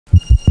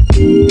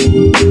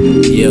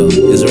Yo,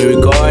 is we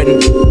recording?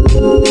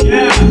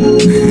 Yeah.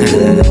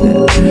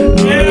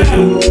 Yeah.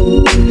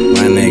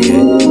 My nigga.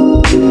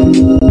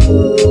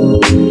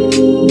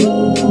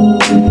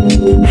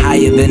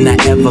 Higher than I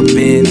ever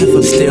been.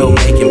 Still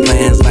making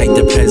plans like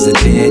the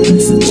president.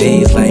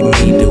 G's like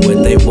me do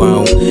what they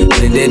want.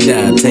 Blend it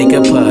up, take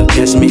a puff.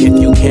 Catch me if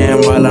you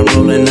can while I'm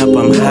rolling up.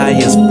 I'm high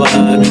as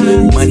fuck.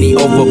 Money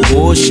over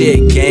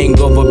bullshit, gang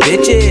over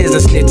bitches. The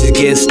snitches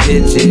get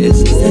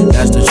stitches.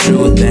 That's the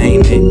truth,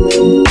 ain't it?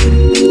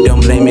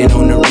 Don't blame it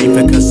on the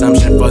reefer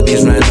consumption for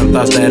these random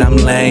thoughts that I'm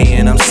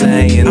laying. I'm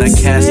saying the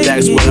cash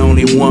stacks would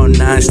only want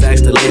 9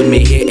 stacks to let me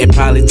hit. It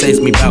probably takes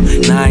me about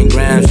 9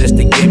 grams just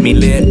to get me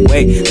lit.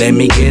 Wait, let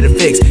me get it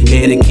fixed.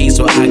 Hit a key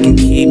so I can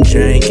keep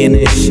drinking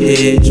this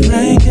shit.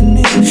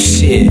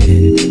 Shit,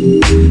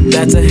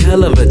 that's a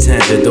hell of a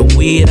tangent. The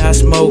weed I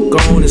smoke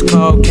on is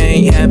called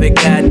can't have it,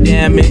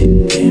 goddamn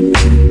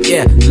it.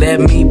 Yeah, let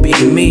me be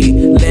me,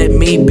 let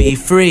me be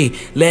free,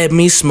 let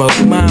me smoke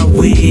my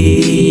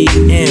weed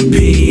in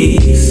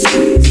peace.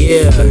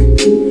 Yeah,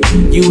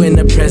 you in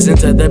the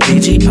presence of the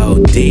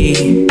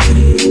BGOD,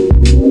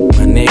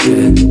 my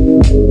nigga.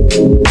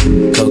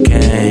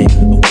 Cocaine,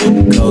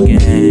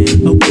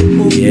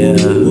 yeah.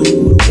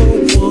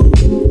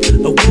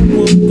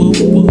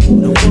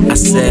 I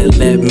said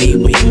let me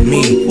be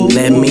me,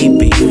 let me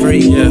be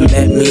free,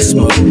 let me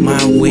smoke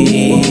my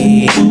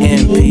weed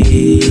in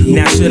peace.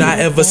 Now should I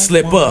ever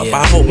slip up,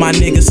 I hope my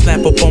niggas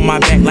slap up on my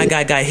back like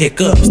I got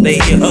hiccups. They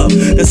hit up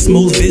the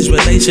smooth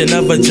visualization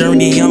of a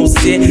journey on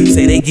set.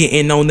 Say they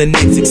getting on the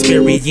next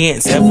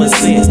experience. Ever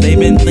since they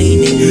been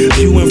leaning,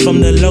 viewing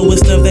from the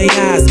lowest of their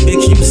eyes.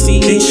 Bitch, you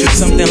see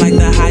something like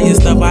the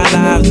highest of our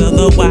lives.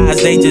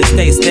 Otherwise they just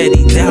stay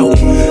steady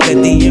doubting.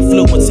 Let the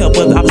influence help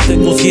but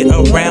obstacles get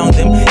around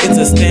them. It's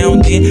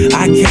astounding,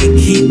 I can't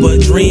keep a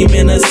dream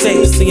in a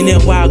safe. Seen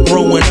it while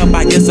growing up,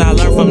 I guess I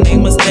learned from their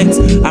mistakes.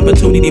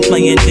 Opportunity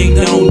playing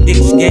ding-dong ditch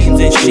games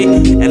and shit.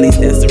 At least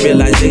that's the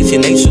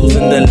realization they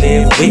choosing to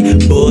live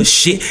with.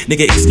 Bullshit,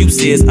 nigga,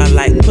 excuses are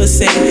like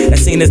pussy. That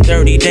scene is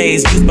 30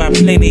 days, used by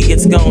plenty,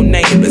 it's gon'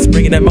 name. Let's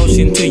bring an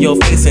emotion to your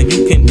face and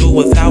you can do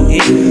without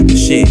it.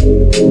 Shit,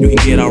 you can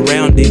get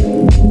around it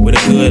with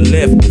a good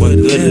lift, with a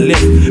good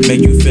lift.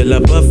 Make you feel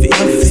above it,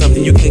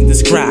 something you can't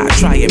describe.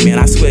 Try it, man,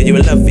 I swear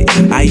you'll love it.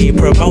 I ain't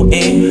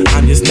promoting,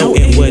 I'm just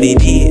noting what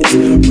it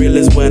is. Real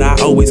is what I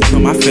always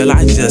come, I feel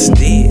I just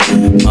did.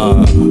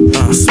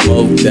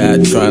 Smoked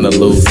out, trying to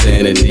lose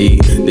sanity.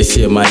 This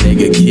shit my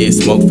nigga kid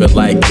smoke feel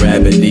like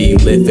gravity.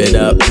 Lift it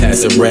up,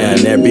 pass it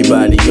around,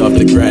 everybody off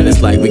the ground.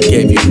 It's like we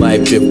gave you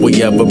life if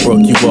we ever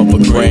broke you off a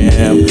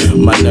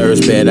gram. My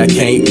nerves bad, I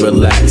can't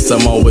relax.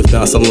 I'm always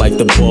bouncing like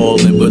the ball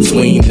in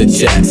between the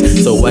chats.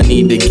 So I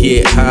need to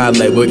get high,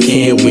 like where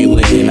can we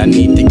land? I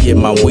need to get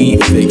my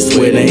weed fixed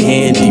with a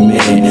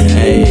handyman.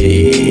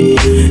 Hey,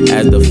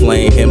 as the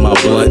flame hit my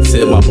blunt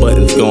tip, my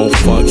buttons gon'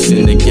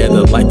 function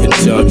together like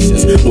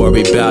conjunctions.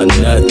 Worry about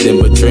nothing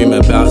but dream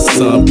about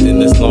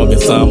something. As long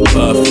as I'm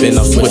puffin',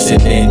 I'm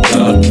swishing and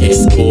dunking.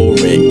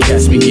 Scoring,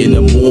 catch me in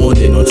the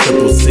morning on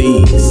triple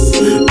C's.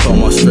 Call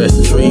my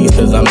stress trees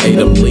cause I made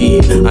them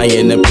leave. I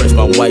ain't impressed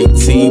my white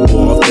tee,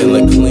 boy, I'm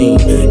feeling clean.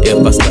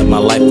 If I step my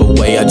life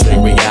away, I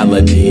dream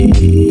reality.